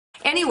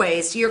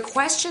Anyways, your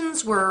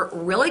questions were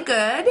really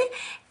good,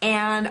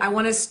 and I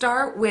want to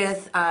start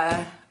with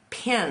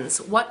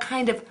pins. What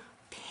kind of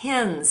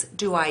pins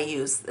do I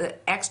use? The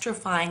extra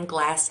fine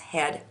glass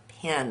head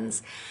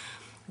pins.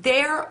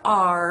 There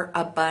are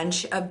a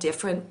bunch of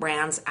different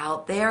brands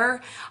out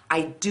there.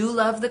 I do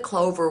love the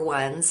Clover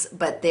ones,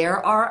 but there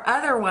are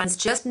other ones.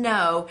 Just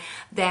know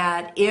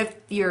that if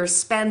you're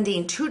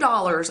spending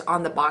 $2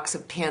 on the box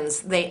of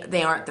pins,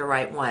 they aren't the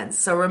right ones.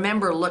 So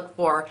remember, look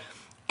for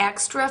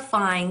extra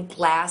fine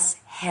glass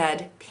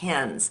head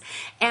pins.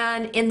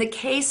 And in the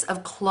case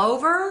of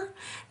Clover,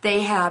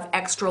 they have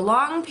extra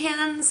long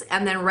pins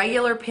and then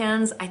regular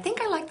pins. I think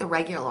I like the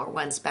regular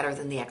ones better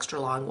than the extra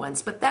long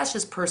ones, but that's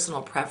just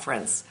personal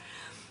preference.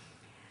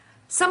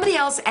 Somebody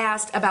else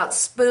asked about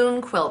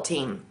spoon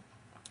quilting.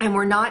 And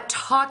we're not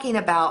talking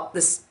about the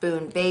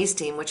spoon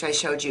basting, which I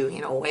showed you,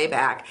 way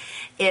back.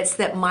 It's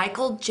that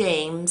Michael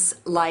James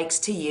likes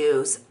to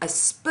use a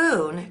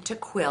spoon to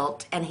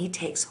quilt, and he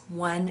takes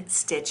one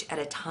stitch at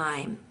a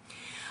time.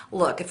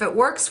 Look, if it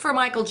works for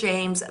Michael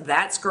James,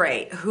 that's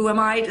great. Who am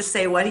I to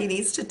say what he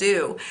needs to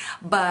do?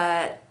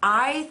 But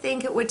I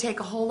think it would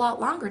take a whole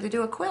lot longer to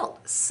do a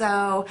quilt.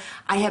 So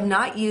I have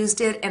not used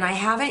it, and I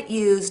haven't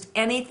used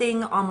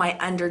anything on my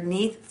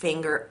underneath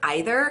finger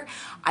either.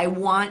 I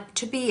want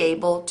to be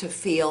able to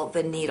feel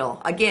the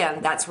needle.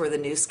 Again, that's where the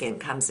new skin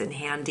comes in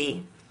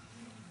handy.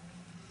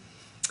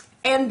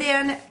 And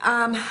then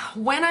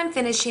when I'm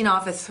finishing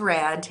off a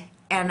thread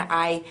and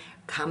I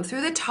come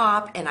through the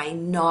top and I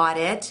knot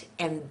it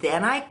and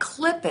then I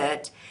clip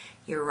it,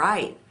 you're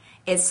right.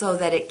 It's so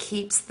that it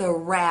keeps the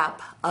wrap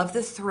of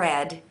the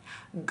thread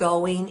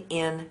going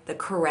in the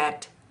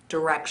correct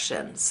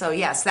direction. So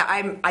yes,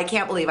 I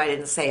can't believe I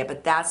didn't say it,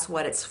 but that's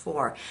what it's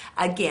for.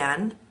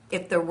 Again,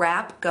 if the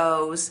wrap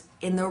goes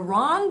in the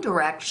wrong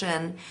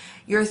direction,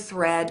 your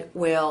thread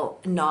will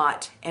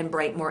knot and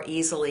break more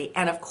easily.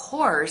 And of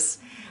course,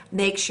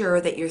 make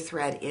sure that your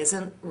thread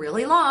isn't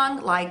really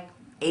long, like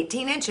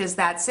 18 inches,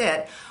 that's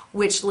it,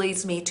 which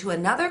leads me to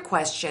another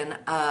question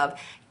of,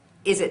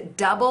 is it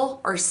double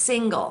or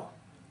single?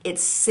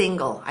 It's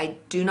single. I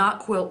do not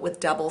quilt with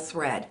double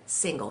thread.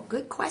 Single.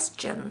 Good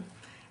question.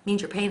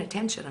 Means you're paying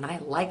attention, and I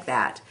like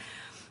that.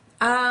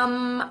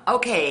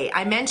 Okay,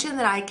 I mentioned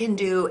that I can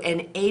do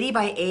an 80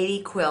 by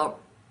 80 quilt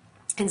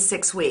in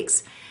 6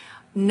 weeks.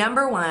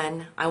 Number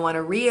one, I want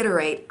to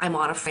reiterate, I'm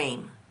on a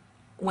frame.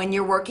 When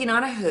you're working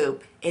on a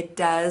hoop, it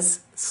does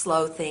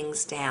slow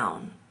things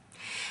down.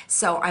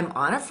 So I'm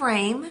on a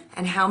frame,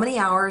 and how many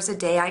hours a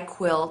day I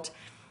quilt,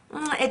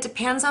 it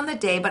depends on the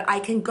day, but I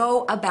can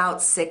go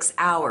about 6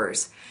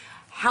 hours.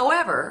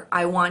 However,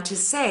 I want to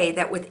say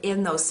that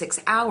within those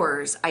 6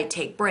 hours, I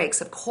take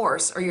breaks, of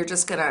course, or you're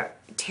just going to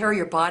tear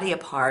your body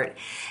apart.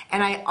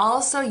 And I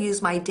also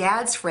use my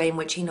dad's frame,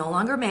 which he no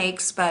longer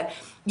makes, but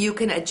you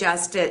can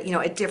adjust it,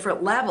 at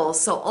different levels.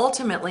 So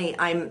ultimately,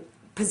 I'm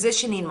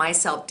positioning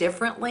myself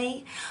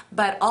differently,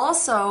 but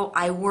also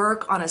I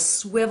work on a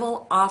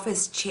swivel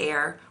office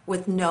chair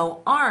with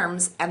no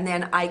arms, and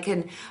then I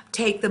can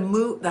take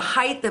the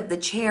height of the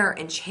chair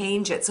and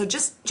change it. So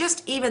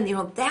just even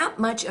that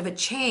much of a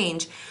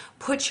change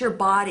puts your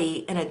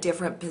body in a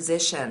different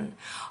position.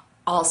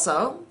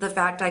 Also, the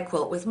fact I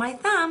quilt with my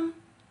thumb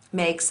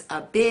makes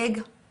a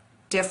big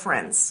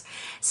difference.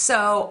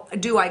 So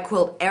do I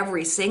quilt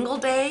every single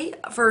day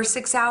for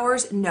 6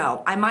 hours?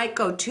 No, I might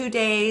go 2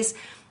 days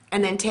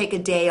and then take a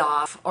day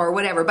off or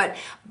whatever. But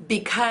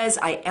because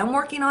I am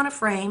working on a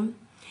frame,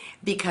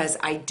 because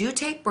I do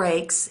take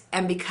breaks,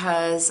 and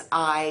because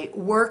I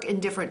work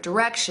in different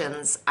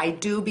directions, I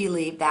do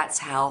believe that's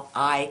how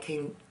I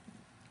can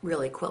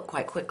really quilt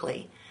quite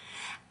quickly.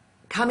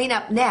 Coming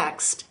up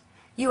next,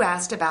 you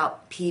asked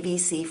about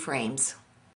PVC frames.